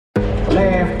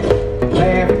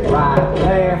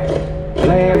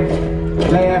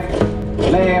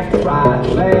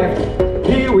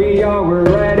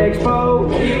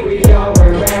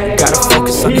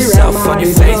life, on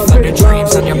your faith, on your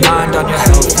dreams, on your mind, on your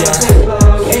health,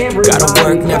 yeah. Gotta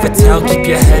work, never tell, keep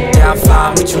your head down,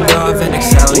 find what you love and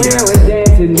excel,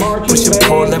 yeah. Push and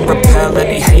pull and repel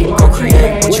any hate, go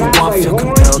create what you want, feel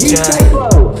compelled, yeah.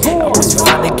 And once you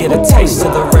finally get a taste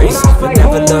of the race, you'll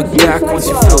never look back once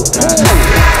you felt that.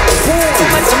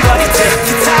 Don't let somebody take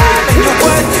your time and your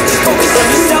worth, just focus on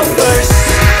yourself first.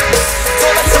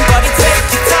 Don't let somebody take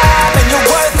your time and your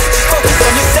worth, just focus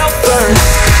on yourself first.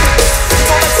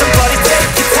 Don't let somebody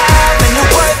take your time and your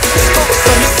worth, just focus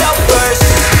on yourself first.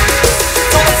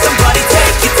 Don't let somebody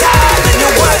take your time and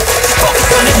your worth, just focus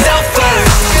on yourself first.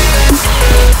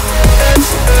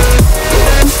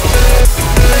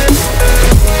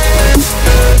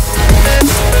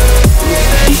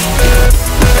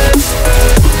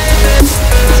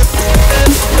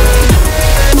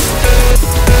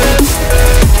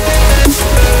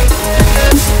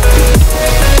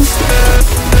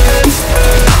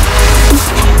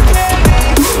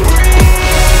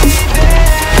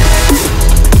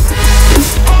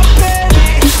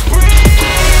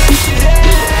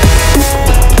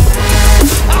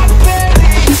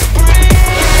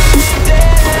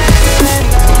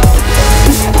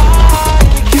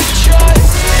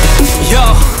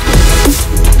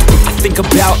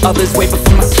 About others way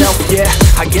before myself, yeah.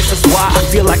 I guess that's why I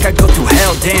feel like I go through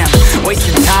hell, damn.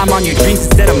 Wasting time on your dreams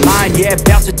instead of mine, yeah.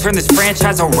 About to turn this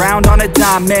franchise around on a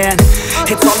dime, man.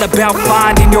 It's all about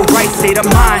finding your right state of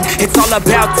mind. It's all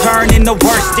about turning the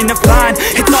worst into fine.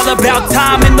 It's all about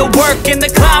time and the work and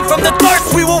the climb. From the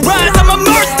thirst we will rise, I'm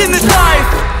immersed in this life.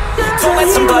 Don't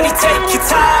let somebody take your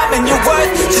time and your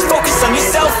worth, just focus on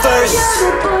yourself first.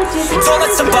 Don't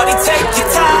let somebody take your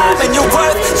time and your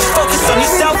worth, just focus on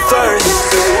yourself first.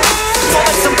 Don't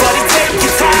let somebody take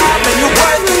your time and your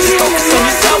worth, just focus on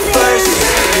yourself first.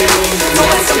 Don't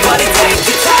let somebody take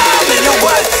your time and your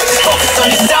worth, just focus on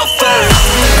yourself first.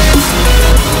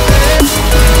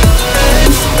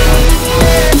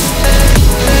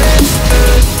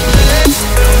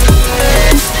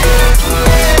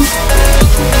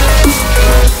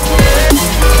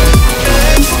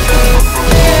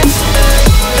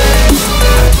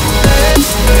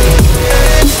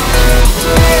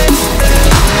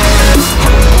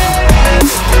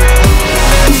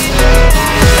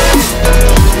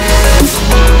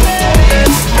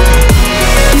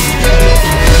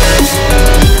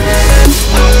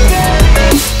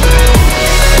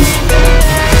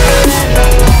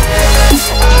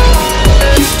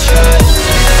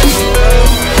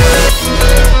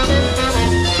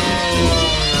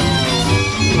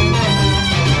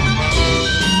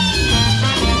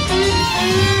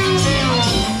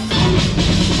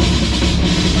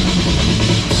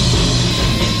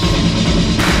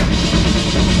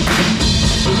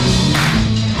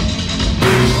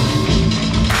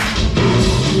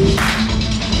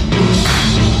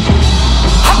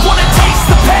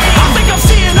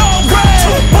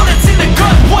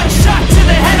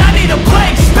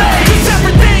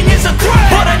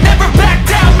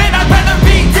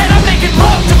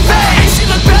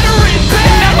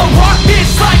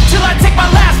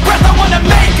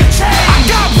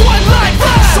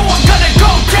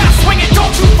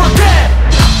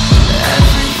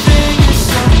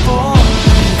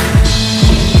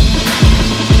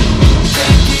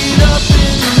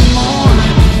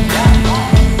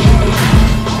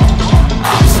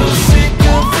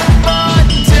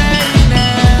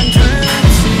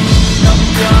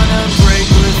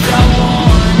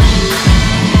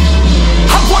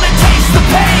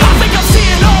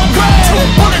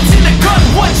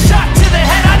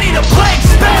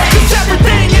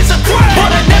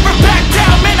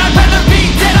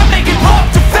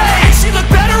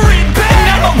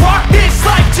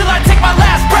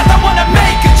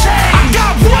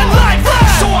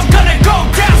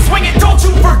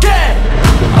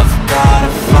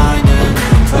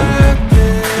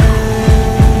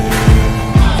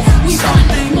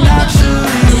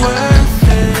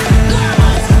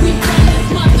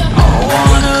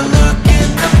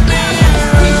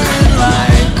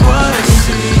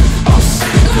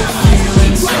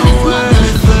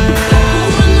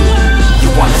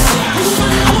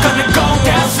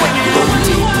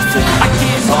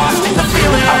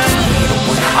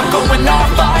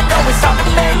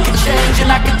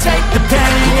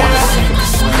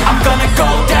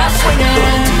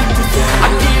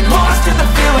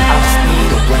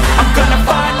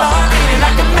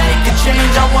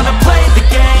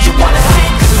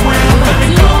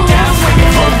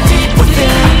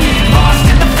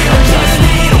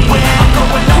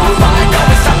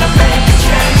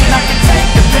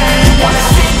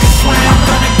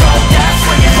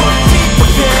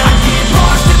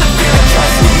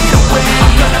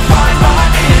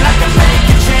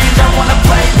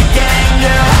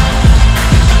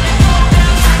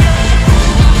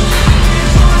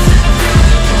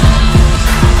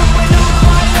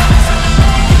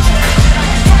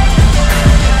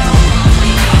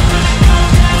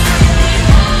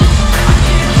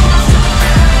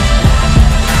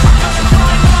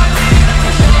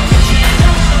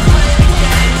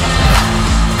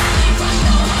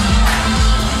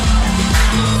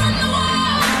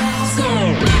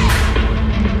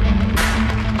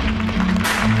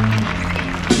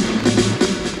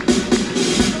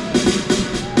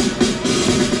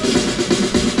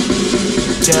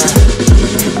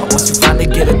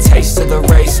 get a taste of the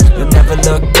race. You'll never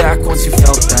look back once you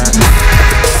felt that.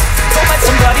 Don't let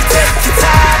somebody take your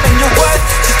time and your worth.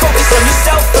 Just focus on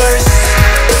yourself first.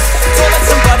 Don't let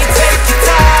somebody take your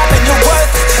time and your worth.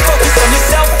 Just focus on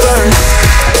yourself first.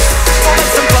 Don't let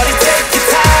somebody take your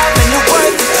time and your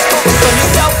worth. Just focus on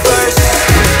yourself first.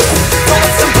 Don't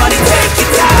let somebody take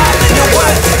your time and your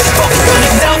worth. Just focus on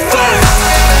yourself first.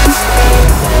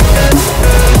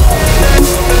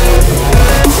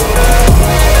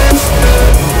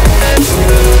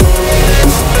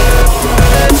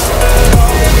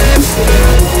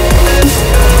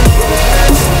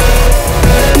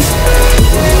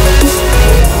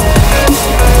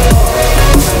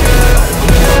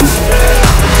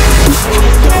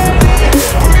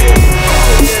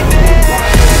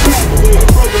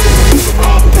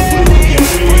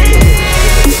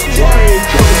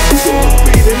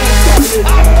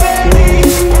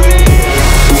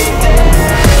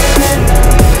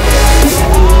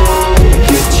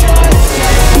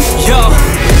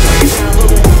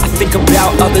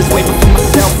 Others way before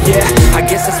myself, yeah. I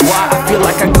guess that's why I feel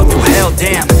like I go through hell,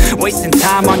 damn. Wasting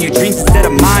time on your dreams instead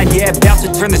of mine, yeah. About to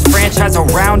turn this franchise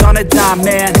around on a dime,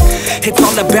 man. It's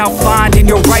all about finding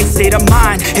your right state of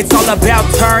mind. It's all about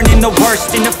turning the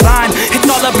worst into fine. It's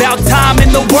all about time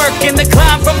and the work and the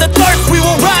climb. From the thirst we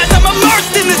will rise, I'm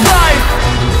immersed in this life.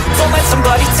 Don't let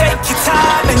somebody take your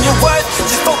time and your worth.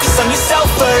 Just focus on yourself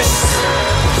first.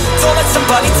 Don't let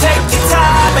somebody take your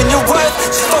time and your worth.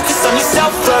 Just focus on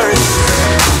yourself first.